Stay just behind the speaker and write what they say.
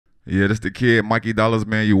Yeah, this the kid, Mikey Dollaz,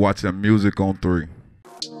 man. You watching Music on 3.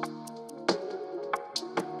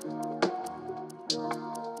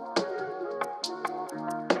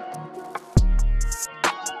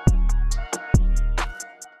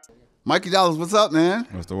 Mikey Dollaz, what's up, man?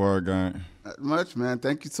 What's the word, gang? Not much, man.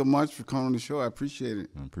 Thank you so much for coming on the show. I appreciate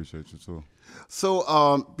it. I appreciate you too.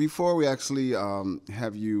 So before we actually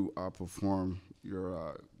have you perform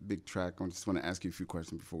your big track, I just want to ask you a few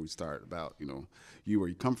questions before we start about, you, where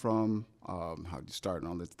you come from, how you start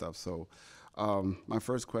and all that stuff. So my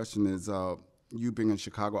first question is, you being a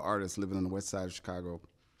Chicago artist living on the west side of Chicago,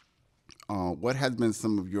 what has been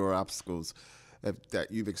some of your obstacles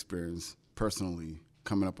that you've experienced personally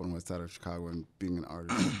coming up on the west side of Chicago and being an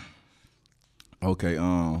artist? Okay,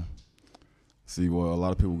 see, well, a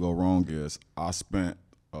lot of people go wrong is I spent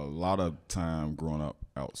a lot of time growing up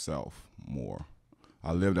out south more.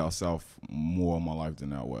 I lived out south more of my life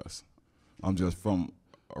than out west. I'm just from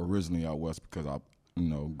originally out west because I,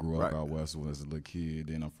 grew up out west when I was a little kid.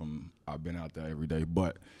 Then I've been out there every day.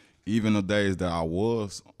 But even the days that I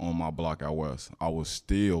was on my block out west, I was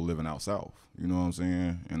still living out south. You know what I'm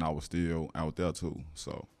saying? And I was still out there too.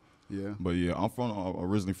 So yeah. But yeah, I'm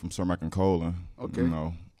originally from Cermak and Colin. Okay.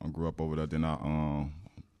 I grew up over there. Then I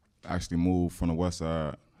actually moved from the west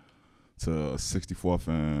side to 64th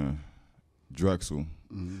and Drugz.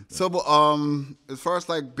 Mm-hmm. So, as far as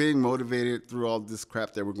like being motivated through all this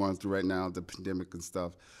crap that we're going through right now, the pandemic and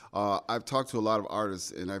stuff, I've talked to a lot of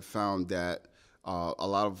artists, and I've found that a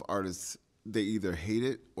lot of artists, they either hate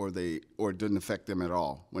it or it didn't affect them at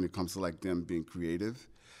all when it comes to like them being creative.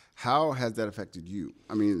 How has that affected you?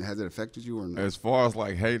 I mean, has it affected you or not? As far as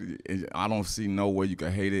like hate it, I don't see no way you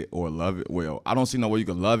can hate it or love it. Well, I don't see no way you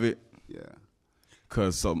can love it. Yeah.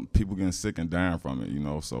 Cause some people getting sick and dying from it,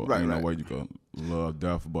 so ain't no way you can love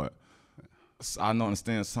death. But I don't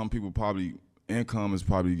understand some people income is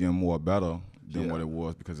probably getting more better than what it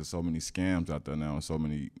was because there's so many scams out there now and so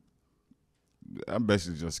many. I'm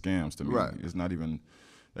basically just scams to me. Right. It's not even.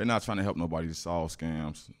 They're not trying to help nobody to solve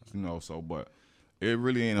scams, So, but it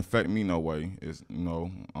really ain't affect me no way. It's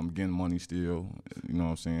I'm getting money still. You know what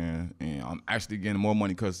I'm saying? And I'm actually getting more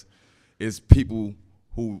money because it's people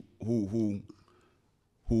who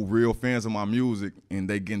real fans of my music, and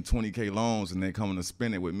they getting 20K loans, and they coming to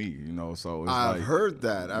spend it with me, So it's I've heard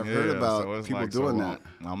that. I've heard about people doing that.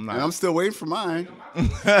 I'm not. And I'm still waiting for mine.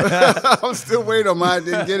 I'm still waiting on mine.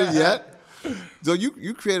 Didn't get it yet. So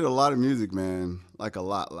you created a lot of music, man. Like a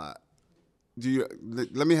lot.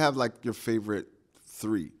 Let me have like your favorite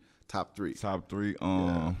top three. Top three.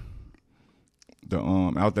 The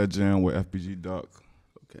Out That Jam with FBG Duck.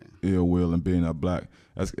 Okay. Ill Will and Being Up Black.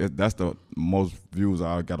 That's the most views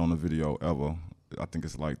I got on the video ever. I think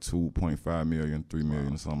it's like 2.5 million, 3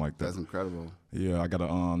 million, or something like that. That's incredible. Yeah, I got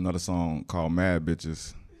another song called Mad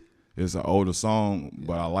Bitches. It's an older song,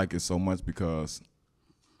 but I like it so much because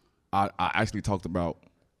I actually talked about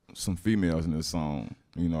some females in this song,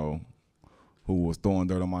 who was throwing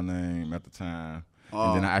dirt on my name at the time.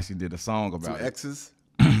 And then I actually did a song about some exes?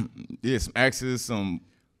 Yeah, some exes, some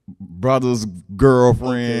brothers,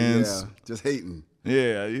 girlfriends. Okay, yeah, just hating.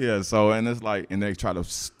 Yeah. So, and it's like, and they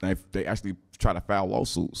actually try to file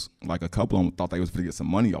lawsuits. Like a couple of them thought they was going to get some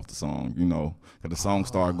money off the song, Cause the song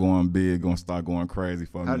started going big, start going crazy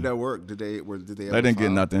for me. How did that work? Did they? They didn't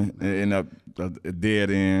get nothing. It ended up a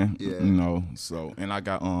dead end. Yeah. So, and I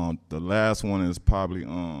got the last one is probably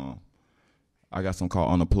I got some called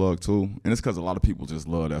On the Plug too, and it's because a lot of people just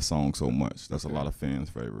love that song so much. That's a lot of fans'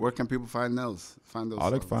 favorite. Where can people find those? Oh,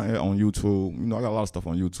 they can find it on YouTube. I got a lot of stuff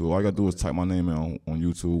on YouTube. All you gotta do is type my name in on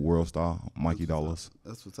YouTube, World Star, Mikey Dollaz.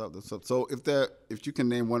 That's what's up. So if you can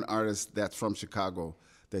name one artist that's from Chicago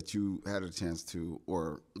that you had a chance to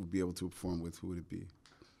or would be able to perform with, who would it be?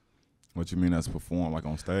 What you mean that's perform like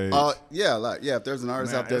on stage? If there's an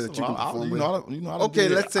artist out there that you can perform with. Okay,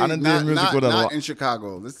 let's say not in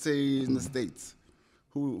Chicago. Let's say in the States.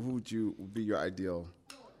 Who would be your ideal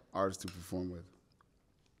artist to perform with?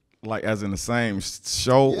 Like as in the same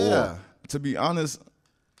show, yeah. Or to be honest,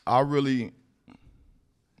 I really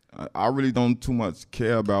don't too much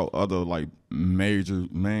care about other like major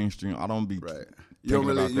mainstream. I don't be right. You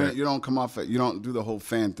don't come off. You don't do the whole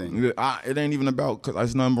fan thing. It ain't even about because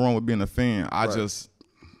there's nothing wrong with being a fan.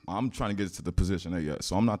 I'm trying to get to the position they got,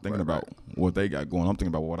 so I'm not thinking about what they got going. I'm thinking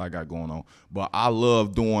about what I got going on. But I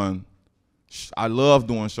love doing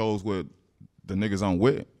shows with the niggas I'm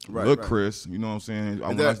with. Look, Chris, you know what I'm saying? I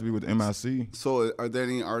want us to be with MIC. So, are there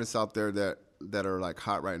any artists out there that are like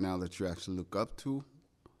hot right now that you actually look up to?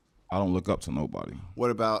 I don't look up to nobody.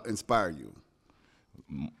 What about inspire you?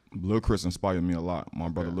 Lil Chris inspired me a lot. My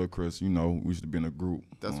brother Lil Chris, you know, we used to be in a group.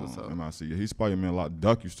 That's what's up. MIC. He inspired me a lot.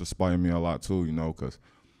 Duck used to inspire me a lot too, you know, because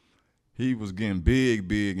he was getting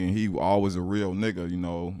big, and he always a real nigga, you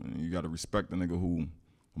know. And you got to respect the nigga who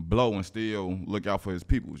blow and still look out for his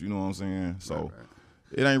peoples, you know what I'm saying? So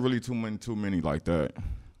it ain't really too many like that.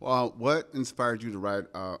 Well, what inspired you to write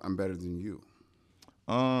I'm Better Than You?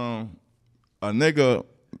 A nigga,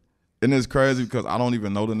 and it's crazy because I don't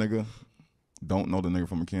even know the nigga. Don't know the nigga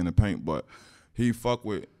from a can of paint, but he fuck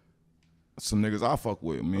with some niggas I fuck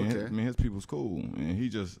with. Me and his people's cool.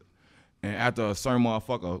 And after a certain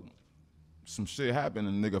motherfucker, some shit happened,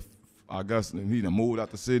 and nigga, I guess he done moved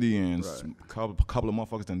out the city, and a couple of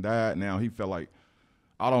motherfuckers done died. Now he felt like,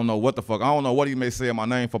 I don't know what the fuck. I don't know what he may say my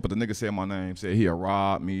name for, but the nigga said my name, said he'll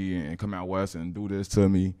rob me and come out west and do this to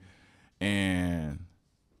me. And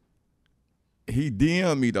he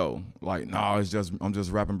DM'd me though, like, nah, I'm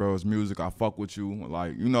just rapping, bro. It's music. I fuck with you,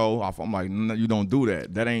 like, you know. I'm like, no, you don't do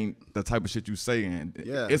that. That ain't the type of shit you say. And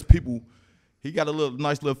it's people. He got a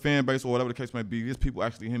nice little fan base or whatever the case may be. There's people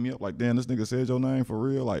actually hit me up like, damn, this nigga said your name for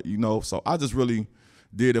real, like, you know. So I just really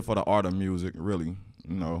did it for the art of music, really,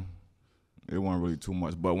 you know. It wasn't really too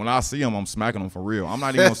much, but when I see him, I'm smacking him for real. I'm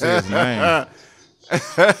not even gonna say his name.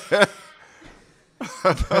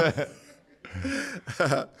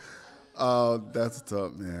 That's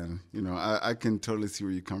tough, man. You know, I can totally see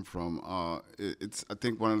where you come from. I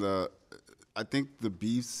think the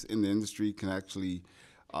beefs in the industry can actually,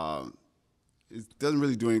 it doesn't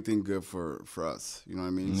really do anything good for us. You know what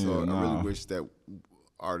I mean? So I really wish that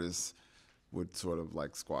artists would sort of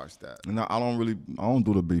like squash that. No, I don't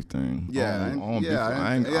do the beef thing. Yeah, I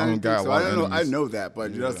know that,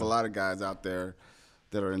 but there's a lot of guys out there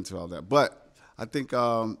that are into all that. But I think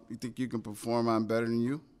you think you can perform I'm Better Than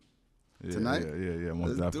You tonight? Yeah.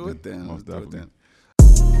 Most Let's definitely. do it then. Most definitely.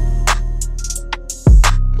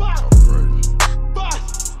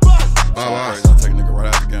 I'll take a nigga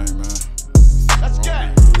right out the game, man.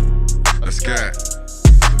 Let's get.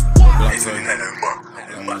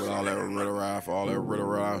 With all that riddle ride, for all that riddle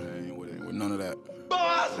ride, ain't with none of that.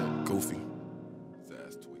 Goofy.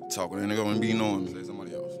 Talking to a nigga and be knowing me. Say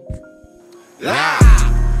somebody else.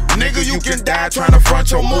 Nigga, you can die trying to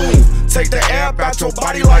front your move. Take the air out your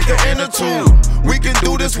body like an inner tube. We can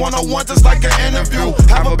do this one-on-one just like an interview.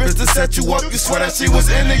 Have a bitch to set you up, you swear that she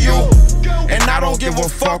was into you. And I don't give a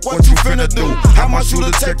fuck what you finna do. How much you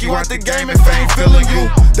to take you out the game if I ain't feeling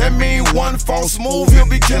you? That mean one false move, he'll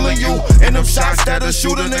be killing you. And them shots that a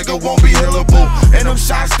shooter nigga won't be healable. And them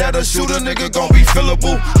shots that a shooter nigga gon' be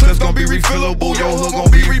fillable. Clips gon' be refillable, your hood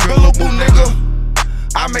gon' be rebillable, nigga.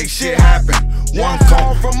 I make shit happen. One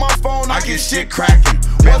call from my phone, I get shit cracking.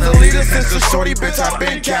 Was a leader since a shorty, bitch, I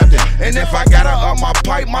been captain. And if I gotta up my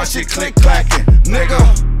pipe, my shit click clacking.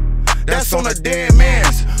 Nigga, that's on a dead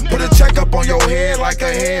man's. Put a check up on your head like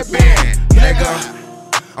a headband. Nigga,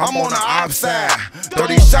 I'm on the outside.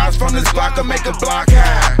 30 shots from this block to make a block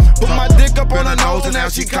high. Put my dick up on her nose and now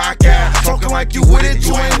she cockeyed. Talking like you with it,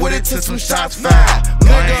 you ain't with it till some shots fired.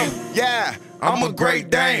 Nigga, yeah. I'm a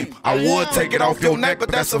great dame. I would take it off your neck,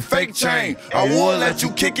 but that's a fake chain. I would let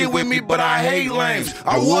you kick it with me, but I hate lames.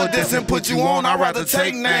 I would diss and put you on, I'd rather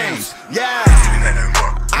take names. Yeah,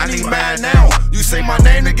 I need mine now. You say my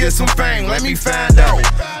name to get some fame, let me find out.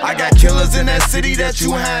 I got killers in that city that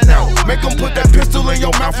you hand out. Make them put that pistol in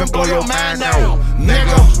your mouth and blow your mind out.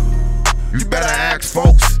 Nigga, you better ask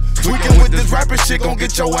folks. Tweaking with this rapping shit gon'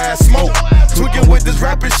 get your ass smoked. Tweaking with this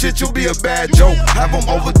rapping shit, you'll be a bad joke. Have them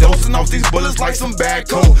overdosing off these bullets like some bad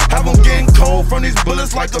coke. Have them getting cold from these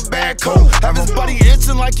bullets like a bad coat. Have his buddy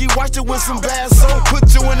itching like he washed it with some bad soap.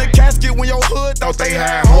 Put you in the casket when your hood thought they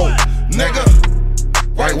had hope. Nigga,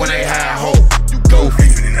 right when they had hope. You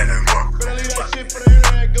goofy. Better leave that shit for the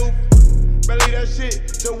internet, goofy. Better leave that shit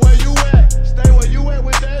to where you at. Stay where you at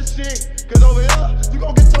with that shit. Cause over here, you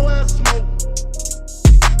gon' get your